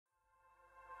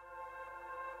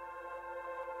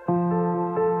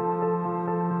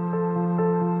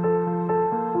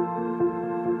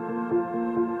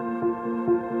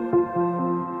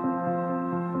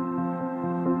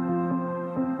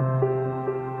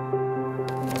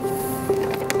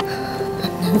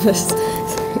nervous. Dave,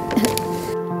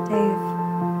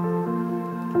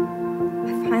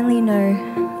 I finally know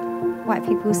what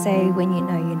people say when you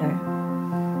know you know.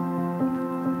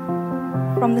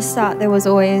 From the start, there was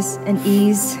always an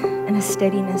ease and a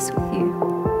steadiness with you.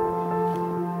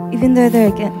 Even though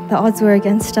the odds were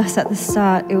against us at the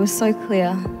start, it was so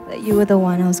clear that you were the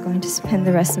one I was going to spend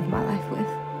the rest of my life with.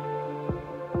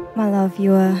 My love,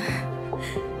 you are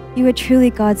truly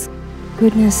God's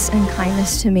goodness and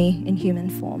kindness to me in human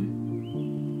form.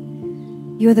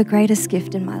 You are the greatest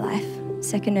gift in my life,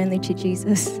 second only to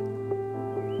Jesus.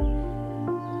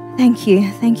 Thank you.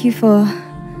 Thank you for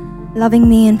loving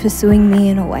me and pursuing me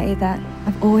in a way that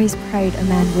I've always prayed a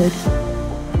man would.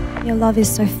 Your love is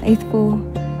so faithful,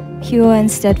 pure and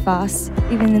steadfast,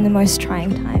 even in the most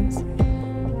trying times.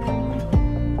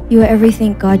 You are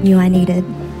everything God knew I needed,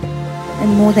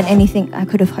 and more than anything I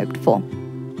could have hoped for.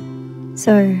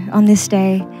 So, on this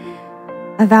day,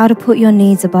 I vow to put your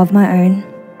needs above my own,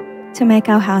 to make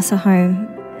our house a home,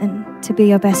 and to be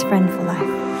your best friend for life.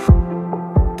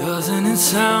 Doesn't it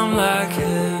sound like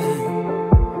heaven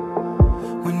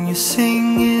when you're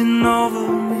singing over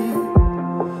me?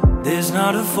 There's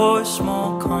not a voice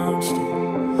more constant.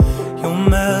 Your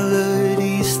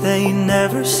melodies, they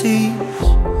never cease.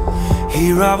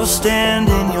 Here I will stand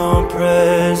in your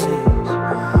presence,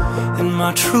 in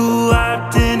my true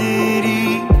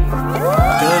identity.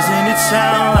 Doesn't it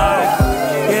sound like,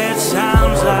 yeah, it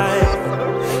sounds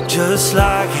like, just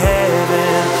like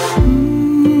heaven.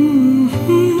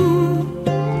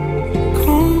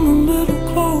 Come a little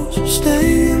closer,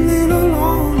 stay a little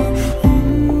longer.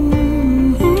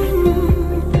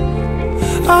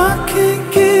 I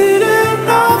can't get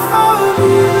enough of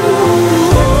you.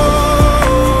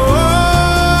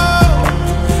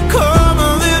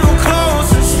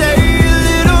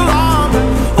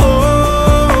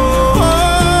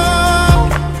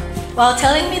 While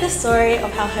telling me the story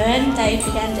of how her and Dave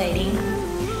began dating,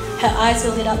 her eyes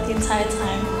were lit up the entire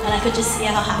time, and I could just see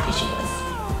how happy she was.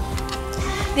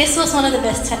 This was one of the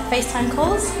best FaceTime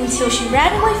calls until she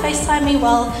randomly FaceTimed me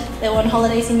while they were on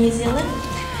holidays in New Zealand,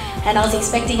 and I was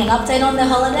expecting an update on their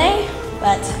holiday,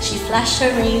 but she flashed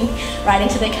her ring right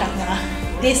into the camera.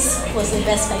 This was the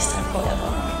best FaceTime call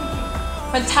ever.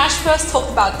 When Tash first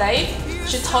talked about Dave,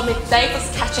 she told me Dave was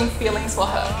catching feelings for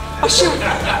her,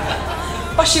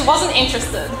 but she wasn't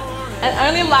interested and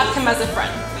only liked him as a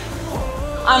friend.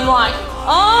 I'm like,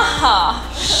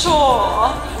 sure.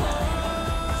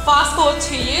 Fast forward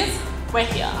 2 years, we're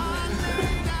here.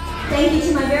 Thank you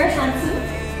to my very handsome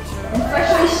and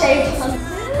freshly shaved husband.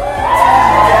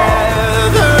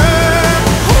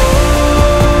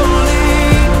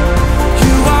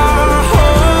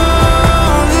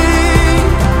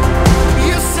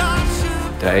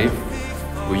 Dave,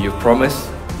 will you promise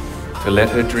to let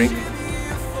her drink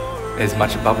as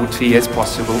much bubble tea as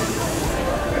possible?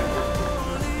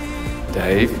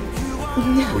 Dave,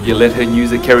 will you let her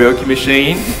use a karaoke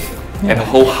machine and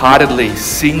wholeheartedly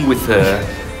sing with her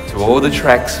to all the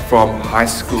tracks from High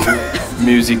School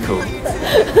Musical?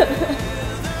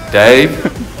 Dave,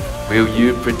 will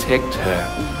you protect her,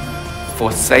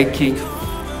 forsaking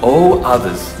all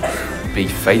others, be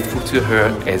faithful to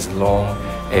her as long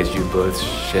as you both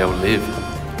shall live?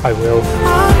 I will.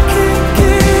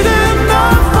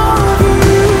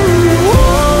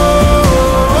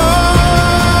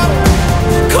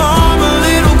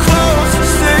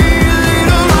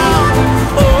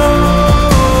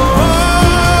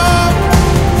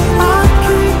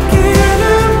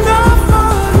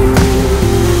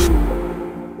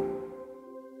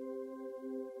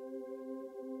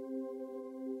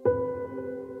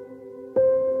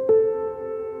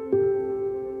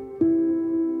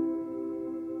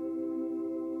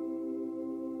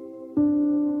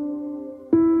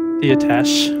 Dear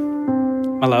Tash,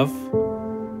 my love,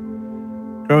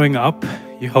 growing up,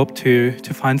 you hoped to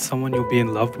find someone you'll be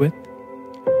in love with.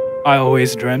 I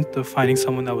always dreamt of finding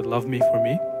someone that would love me for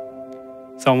me,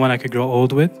 someone I could grow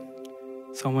old with,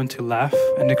 someone to laugh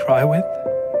and to cry with,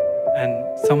 and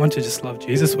someone to just love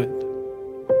Jesus with.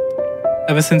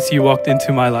 Ever since you walked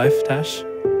into my life, Tash,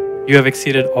 you have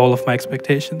exceeded all of my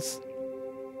expectations.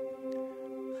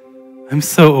 I'm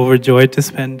so overjoyed to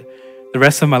spend the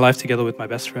rest of my life together with my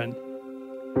best friend.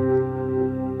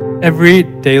 Every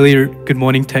daily good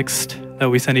morning text that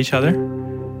we send each other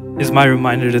is my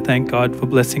reminder to thank God for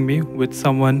blessing me with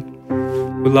someone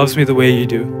who loves me the way you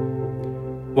do.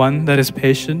 One that is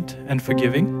patient and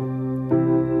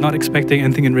forgiving, not expecting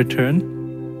anything in return,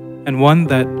 and one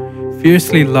that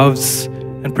fiercely loves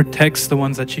and protects the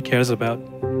ones that she cares about.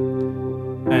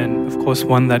 And of course,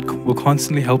 one that will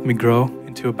constantly help me grow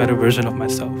into a better version of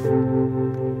myself.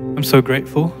 I'm so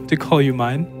grateful to call you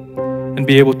mine and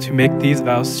be able to make these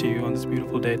vows to you on this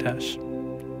beautiful day, Tash.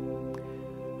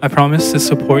 I promise to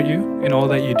support you in all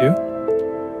that you do.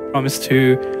 I promise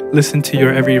to listen to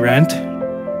your every rant,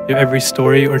 your every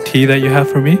story or tea that you have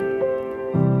for me.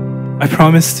 I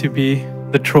promise to be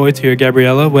the Troy to your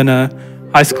Gabriella when a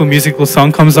High School Musical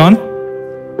song comes on.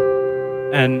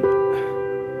 And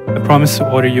I promise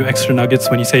to order you extra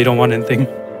nuggets when you say you don't want anything.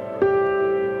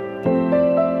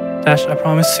 Tash, I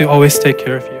promise to always take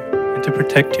care of you and to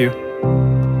protect you.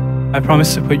 I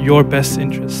promise to put your best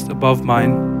interests above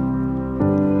mine.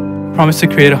 I promise to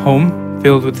create a home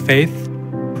filled with faith,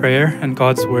 prayer, and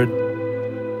God's word.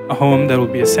 A home that will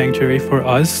be a sanctuary for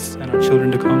us and our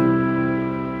children to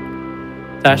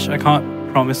come. Tash, I can't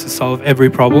promise to solve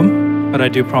every problem, but I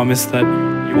do promise that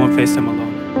you won't face them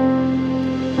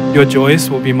alone. Your joys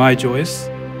will be my joys,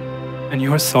 and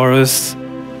your sorrows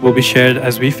will be shared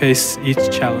as we face each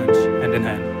challenge hand in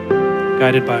hand,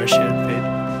 guided by our shared faith.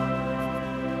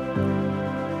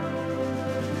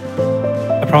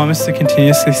 I promise to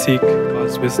continuously seek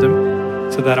God's wisdom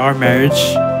so that our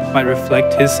marriage might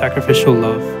reflect His sacrificial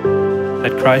love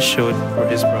that Christ showed for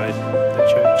His bride, the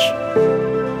church.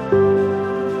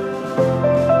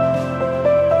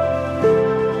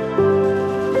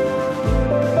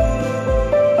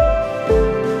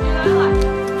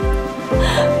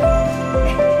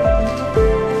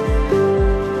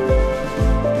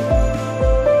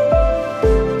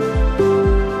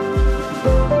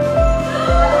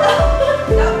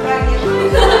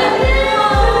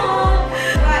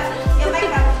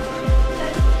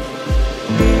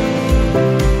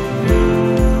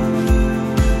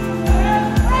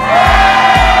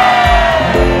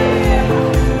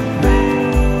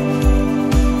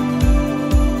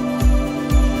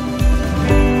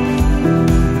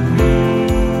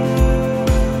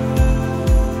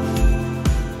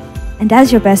 And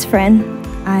as your best friend,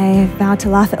 I vow to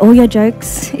laugh at all your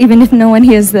jokes, even if no one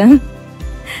hears them.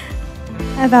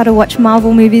 I vow to watch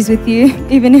Marvel movies with you,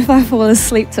 even if I fall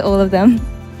asleep to all of them.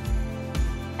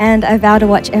 And I vow to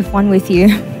watch F1 with you,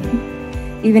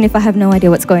 even if I have no idea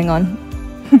what's going on.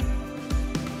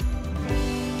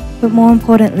 But more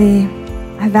importantly,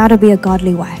 I vow to be a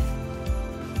godly wife,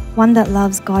 one that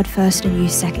loves God first and you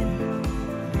second.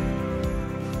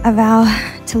 I vow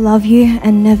to love you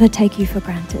and never take you for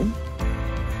granted.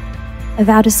 I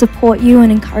vow to support you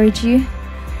and encourage you,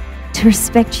 to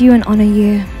respect you and honor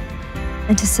you,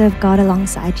 and to serve God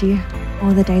alongside you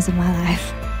all the days of my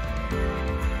life.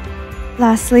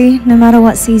 Lastly, no matter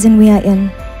what season we are in,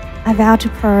 I vow to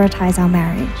prioritize our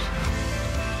marriage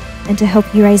and to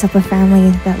help you raise up a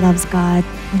family that loves God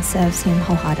and serves Him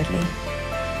wholeheartedly.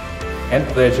 And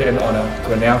pleasure and honor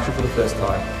to announce you for the first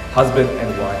time, husband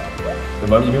and wife. The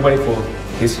moment you've been waiting for,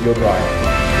 kiss your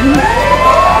bride.